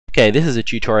Okay, this is a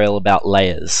tutorial about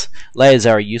layers. Layers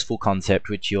are a useful concept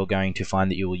which you're going to find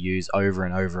that you will use over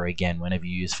and over again whenever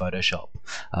you use Photoshop.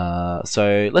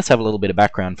 So let's have a little bit of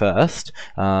background first.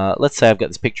 Let's say I've got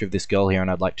this picture of this girl here and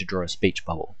I'd like to draw a speech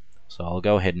bubble. So I'll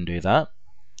go ahead and do that.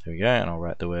 There we go, and I'll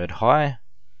write the word hi.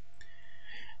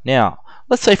 Now,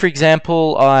 let's say for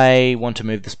example I want to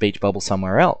move the speech bubble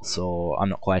somewhere else, or I'm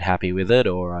not quite happy with it,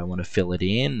 or I want to fill it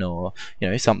in, or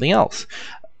something else.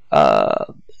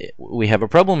 We have a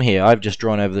problem here. I've just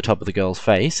drawn over the top of the girl's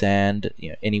face, and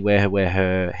anywhere where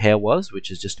her hair was, which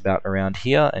is just about around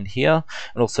here, and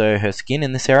also her skin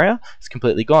in this area, is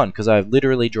completely gone because I've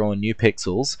literally drawn new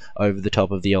pixels over the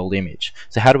top of the old image.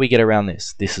 So how do we get around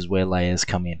this? This is where layers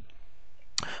come in.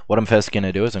 What I'm first going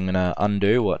to do is I'm going to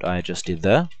undo what I just did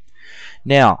there.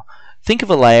 Now, think of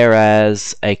a layer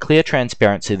as a clear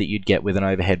transparency that you'd get with an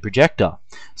overhead projector.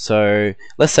 So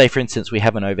let's say for instance we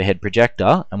have an overhead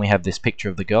projector and we have this picture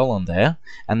of the girl on there,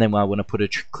 and then I want to put a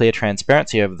clear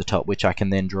transparency over the top which I can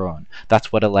then draw on.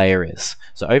 That's what a layer is.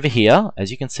 So over here,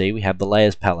 as you can see, we have the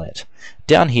layers palette.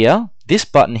 Down here, this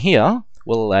button here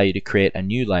will allow you to create a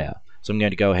new layer. So I'm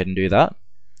going to go ahead and do that.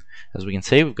 As we can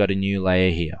see, we've got a new layer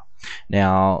here.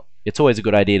 Now, it's always a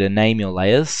good idea to name your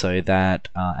layers so that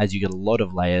as you get a lot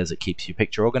of layers, it keeps your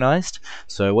picture organized.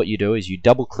 So what you do is you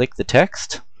double click the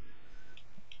text,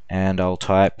 and I'll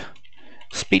type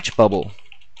speech bubble.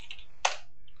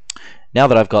 Now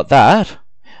that I've got that,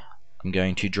 I'm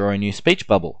going to draw a new speech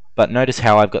bubble. But notice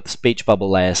how I've got the speech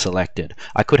bubble layer selected.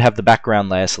 I could have the background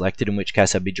layer selected, in which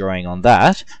case I'd be drawing on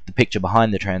that, the picture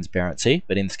behind the transparency,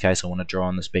 but in this case I want to draw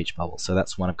on the speech bubble. So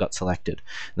that's the one I've got selected.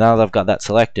 Now that I've got that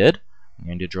selected, I'm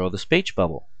going to draw the speech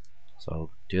bubble. So I'll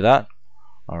do that.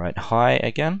 I'll write hi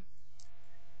again.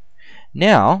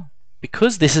 Now,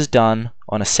 because this is done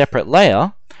on a separate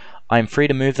layer, I'm free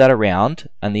to move that around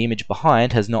and the image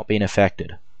behind has not been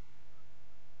affected.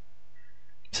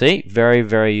 See? Very,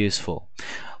 very useful.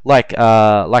 Like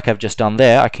I've just done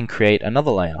there, I can create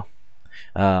another layer.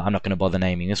 I'm not going to bother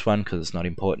naming this one because it's not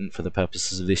important for the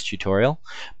purposes of this tutorial.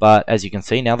 But as you can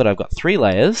see, now that I've got 3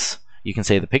 layers, you can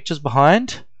see the pictures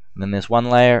behind, and then there's one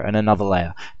layer and another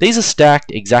layer. These are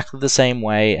stacked exactly the same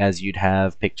way as you'd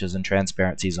have pictures and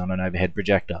transparencies on an overhead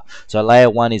projector. So layer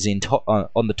 1 is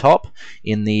on the top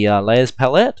in the layers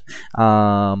palette,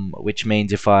 which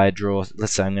means if I draw,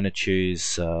 let's say I'm going to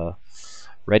choose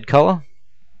red color,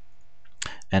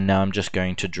 and now I'm just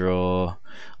going to draw,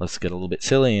 let's get a little bit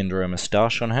silly and draw a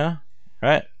moustache on her,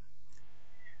 right?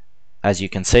 As you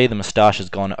can see, the moustache has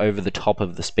gone over the top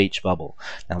of the speech bubble.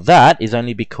 Now that is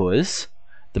only because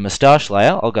the moustache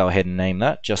layer, I'll go ahead and name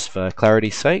that just for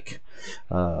clarity's sake.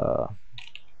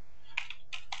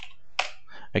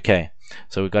 Okay,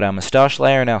 so we've got our moustache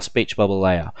layer and our speech bubble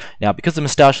layer. Now because the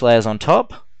moustache layer is on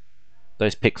top,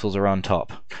 those pixels are on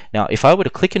top. Now if I were to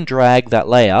click and drag that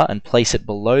layer and place it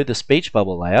below the speech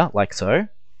bubble layer, like so,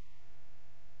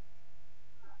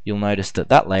 you'll notice that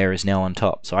that layer is now on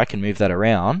top. So I can move that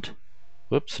around.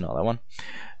 Whoops, not that one.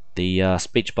 The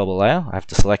speech bubble layer, I have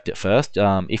to select it first.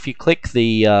 If you click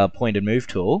the point and move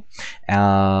tool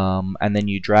and then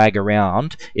you drag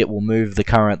around, it will move the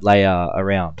current layer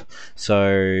around.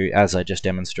 So as I just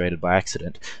demonstrated by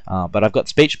accident. But I've got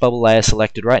speech bubble layer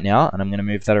selected right now, and I'm going to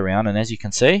move that around, and as you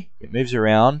can see, it moves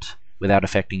around without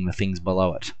affecting the things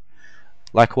below it.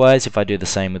 Likewise, if I do the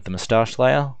same with the moustache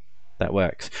layer, that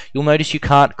works. You'll notice you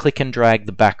can't click and drag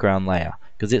the background layer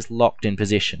because it's locked in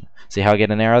position. See how I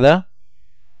get an error there?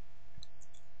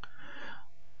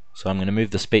 So I'm going to move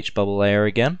the speech bubble layer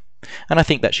again, and I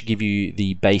think that should give you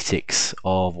the basics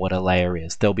of what a layer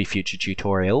is. There'll be future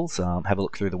tutorials. Have a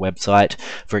look through the website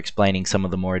for explaining some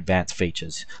of the more advanced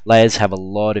features. Layers have a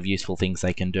lot of useful things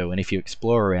they can do, and if you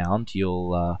explore around,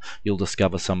 you'll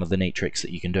discover some of the neat tricks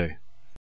that you can do.